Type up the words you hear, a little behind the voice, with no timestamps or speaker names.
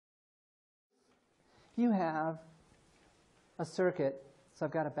you have a circuit, so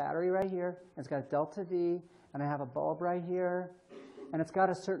I've got a battery right here, and it's got a delta V, and I have a bulb right here, and it's got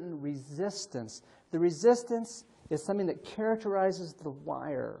a certain resistance. The resistance is something that characterizes the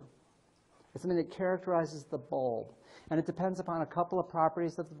wire. It's something that characterizes the bulb. And it depends upon a couple of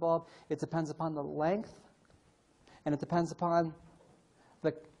properties of the bulb. It depends upon the length, and it depends upon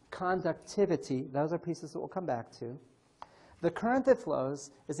the conductivity. Those are pieces that we'll come back to. The current that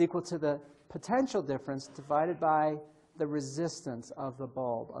flows is equal to the potential difference divided by the resistance of the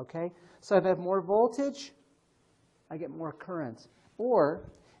bulb, okay? So if I have more voltage, I get more current. Or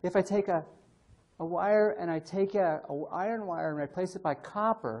if I take a wire and I take an iron wire and replace it by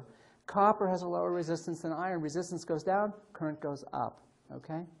copper, copper has a lower resistance than iron. Resistance goes down, current goes up,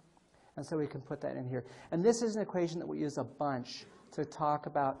 okay? And so we can put that in here. And this is an equation that we use a bunch to talk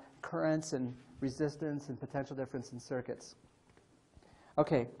about currents and resistance and potential difference in circuits.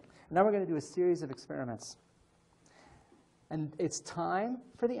 Okay, now we're going to do a series of experiments. And it's time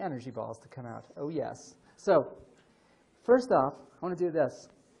for the energy balls to come out. Oh, yes. So first off, I want to do this.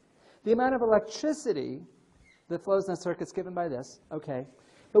 The amount of electricity that flows in a circuit is given by this. Okay.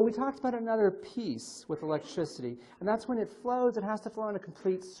 But we talked about another piece with electricity, and that's when it flows, it has to flow in a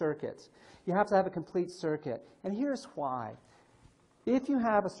complete circuit. You have to have a complete circuit. And here's why. If you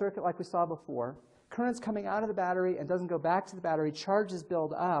have a circuit like we saw before, current's coming out of the battery and doesn't go back to the battery, charges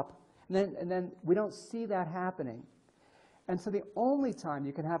build up, and then we don't see that happening. And so the only time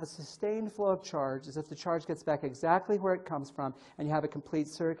you can have a sustained flow of charge is if the charge gets back exactly where it comes from and you have a complete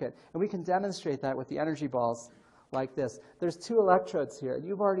circuit. And we can demonstrate that with the energy balls like this. There's two electrodes here.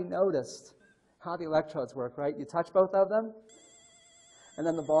 You've already noticed how the electrodes work, right? You touch both of them, and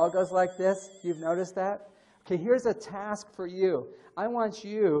then the ball goes like this. You've noticed that? Okay, here's a task for you. I want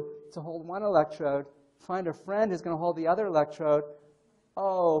you to hold one electrode, find a friend who's going to hold the other electrode.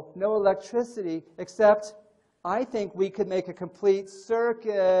 Oh, no electricity, except I think we could make a complete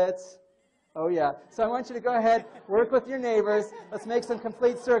circuit. Oh, yeah. So I want you to go ahead, work with your neighbors. Let's make some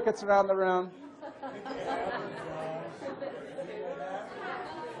complete circuits around the room.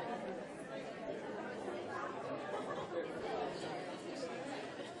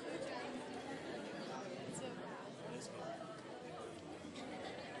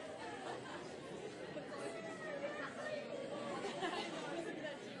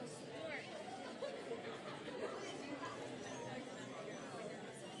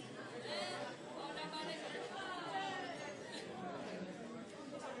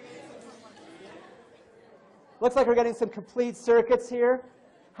 Looks like we're getting some complete circuits here.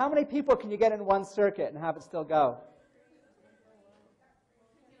 How many people can you get in one circuit and have it still go?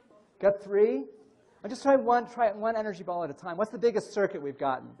 Got 3? I'm just trying one energy ball at a time. What's the biggest circuit we've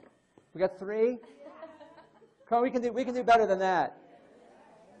gotten? We got 3? Come on, we can do better than that.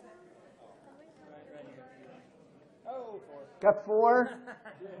 Got 4?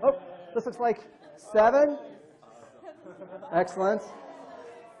 Oh, this looks like 7. Excellent.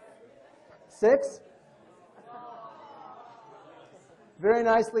 6? Very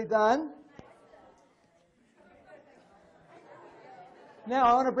nicely done. Now,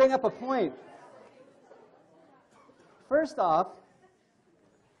 I want to bring up a point. First off,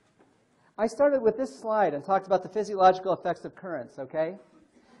 I started with this slide and talked about the physiological effects of currents, okay?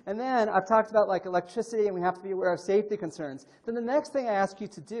 And then I've talked about like electricity, and we have to be aware of safety concerns. Then the next thing I ask you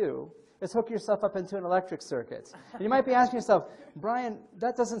to do is hook yourself up into an electric circuit. And you might be asking yourself, Brian,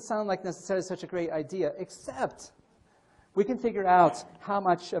 that doesn't sound like necessarily such a great idea, except we can figure out how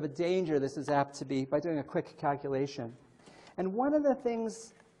much of a danger this is apt to be by doing a quick calculation. And one of the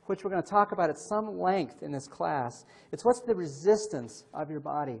things which we're going to talk about at some length in this class, it's what's the resistance of your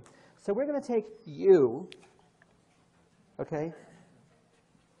body. So we're going to take you, okay?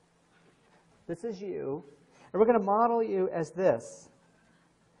 This is you, and we're going to model you as this.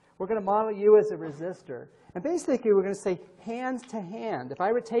 We're going to model you as a resistor. And basically, we're going to say hand to hand. If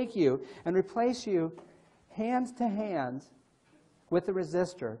I would take you and replace you hand to hand with the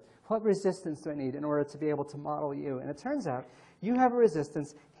resistor, what resistance do I need in order to be able to model you? And it turns out you have a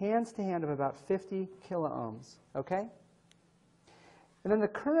resistance hands to hand of about 50 kiloohms, okay? And then the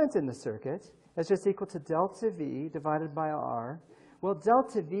current in the circuit is just equal to delta V divided by R. Well,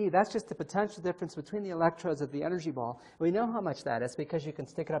 delta V, that's just the potential difference between the electrodes of the energy ball. We know how much that is because you can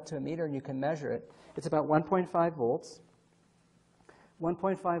stick it up to a meter and you can measure it. It's about 1.5 volts.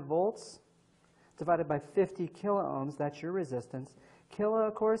 1.5 volts divided by 50 kiloohms, that's your resistance. Kilo,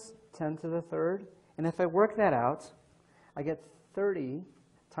 of course, 10 to the third. And if I work that out, I get 30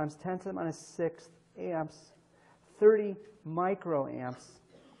 times 10 to the minus 6 amps, 30 microamps.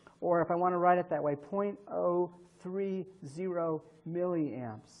 Or if I want to write it that way, 0.030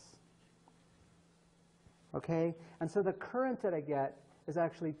 milliamps. Okay? And so the current that I get is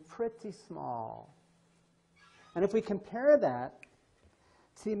actually pretty small. And if we compare that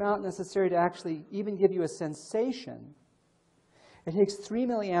to the amount necessary to actually even give you a sensation, it takes 3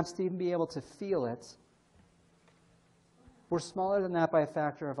 milliamps to even be able to feel it. We're smaller than that by a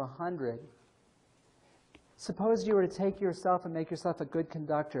factor of 100. Suppose you were to take yourself and make yourself a good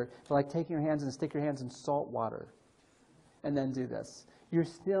conductor, like taking your hands and stick your hands in salt water and then do this. You're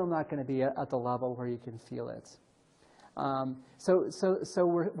still not going to be at the level where you can feel it.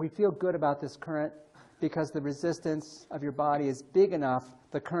 So we feel good about this current because the resistance of your body is big enough,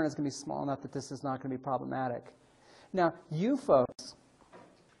 the current is going to be small enough that this is not going to be problematic. Now, you folks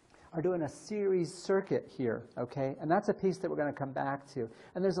are doing a series circuit here, okay? And that's a piece that we're going to come back to.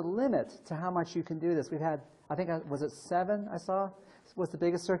 And there's a limit to how much you can do this. We've had, I think, was it 7 I saw? Was the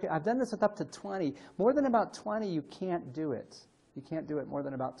biggest circuit. I've done this with up to 20. More than about 20, you can't do it. You can't do it more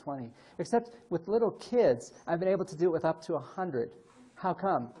than about 20. Except with little kids, I've been able to do it with up to 100. How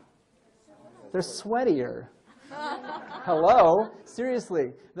come? They're sweatier. Hello?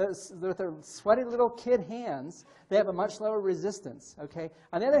 Seriously. With their sweaty little kid hands, they have a much lower resistance, okay?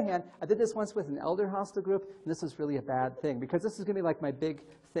 On the other hand, I did this once with an elder hostel group, and this was really a bad thing, because this is going to be like my big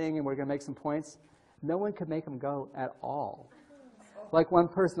thing, and we're going to make some points. No one could make them go at all. Like one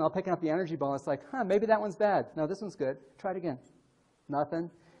person, I'll pick up the energy ball, and it's like, maybe that one's bad. No, this one's good. Try it again. Nothing.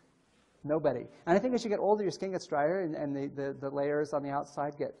 Nobody. And I think as you get older, your skin gets drier, and the layers on the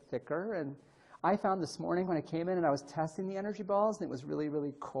outside get thicker, and I found this morning when I came in and I was testing the energy balls, and it was really,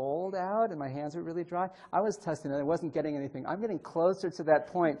 really cold out, and my hands were really dry. I was testing it, and I wasn't getting anything. I'm getting closer to that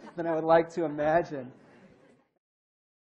point than I would like to imagine.